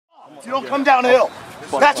You don't come down a hill.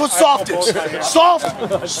 That's what soft is.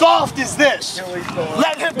 Soft is this.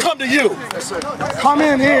 Let him come to you. Come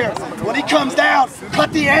in here. When he comes down,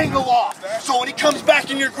 cut the angle off. So when he comes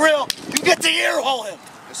back in your grill, you get to ear hole him.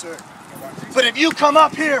 Yes, sir. But if you come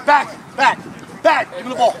up here, back. Give him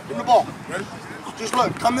the ball. Give him the ball. Just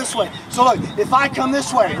look. Come this way. So look, if I come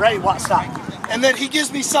this way, ready? Watch. Stop. And then he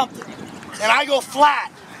gives me something, and I go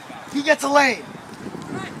flat. He gets a lane.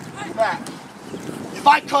 Back. If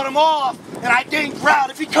I cut him off and I gain ground,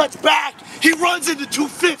 if he cuts back, he runs into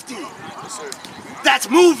 250. Yes, sir. That's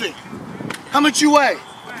moving. How much you weigh?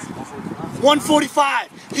 145.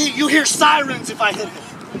 You hear sirens if I hit him.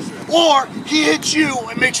 Or he hits you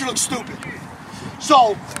and makes you look stupid.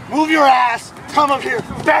 So move your ass, come up here,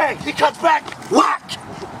 bang, he cuts back, whack.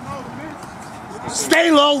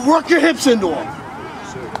 Stay low, work your hips into him.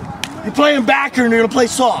 You're playing backer and you're gonna play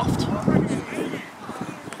soft.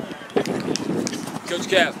 Coach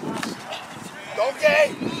Kav.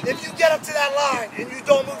 Okay? If you get up to that line and you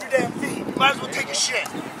don't move your damn feet, you might as well take a shit.